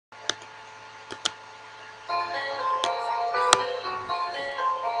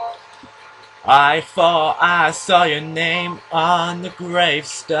I thought I saw your name on the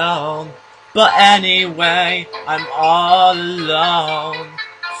gravestone, but anyway, I'm all alone.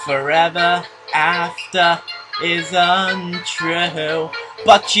 Forever after is untrue,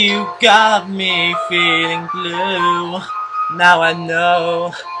 but you got me feeling blue. Now I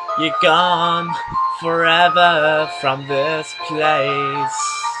know you're gone forever from this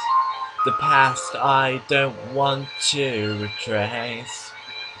place. The past I don't want to retrace.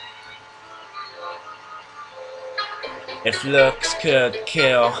 If looks could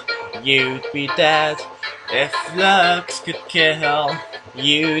kill, you'd be dead. If looks could kill,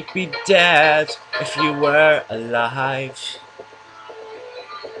 you'd be dead if you were alive.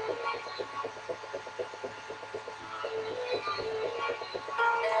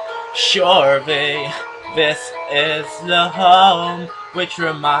 Surely this is the home, which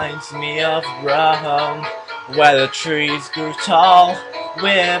reminds me of Rome, where the trees grew tall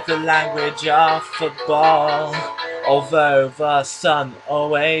with the language of football. Although the sun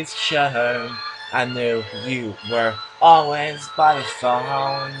always shone, I knew you were always by the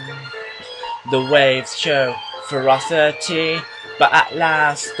phone. The waves show ferocity, but at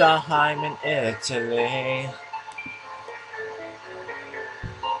last I'm in Italy.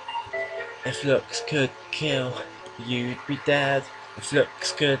 If looks could kill, you'd be dead. If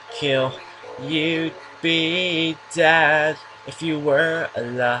looks could kill, you'd be dead if you were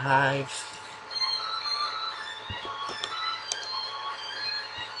alive.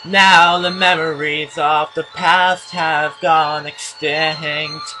 Now the memories of the past have gone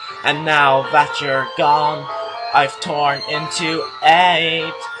extinct, and now that you're gone, I've torn into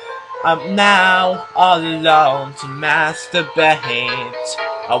 8. I'm now all alone to masturbate.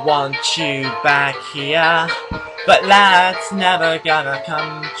 I want you back here, but that's never gonna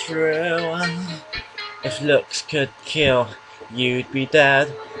come true. If looks could kill, you'd be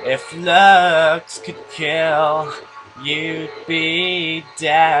dead. If looks could kill, you'd be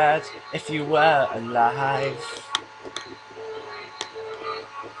dead if you were alive.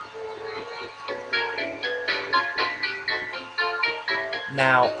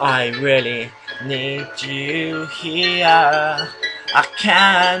 Now I really need you here. I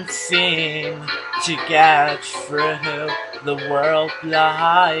can't seem to get through the world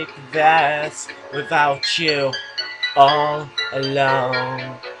like this without you all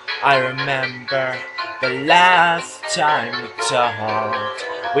alone. I remember the last time we talked,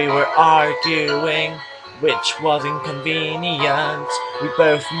 we were arguing which was inconvenient. We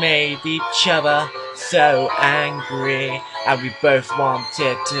both made each other so angry, and we both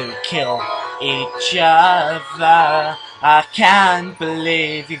wanted to kill each other. I can't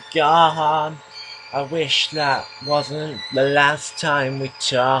believe you're gone. I wish that wasn't the last time we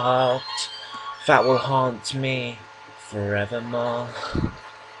talked. That will haunt me forevermore.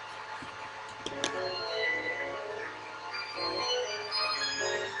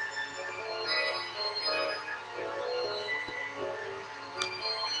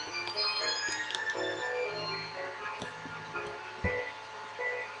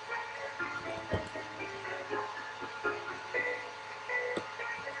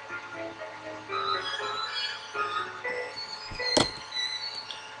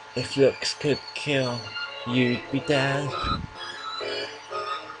 If looks could kill, you'd be dead.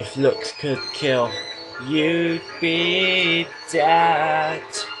 If looks could kill, you'd be dead.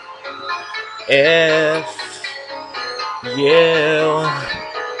 If you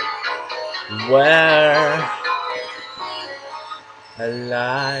were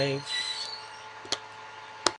alive.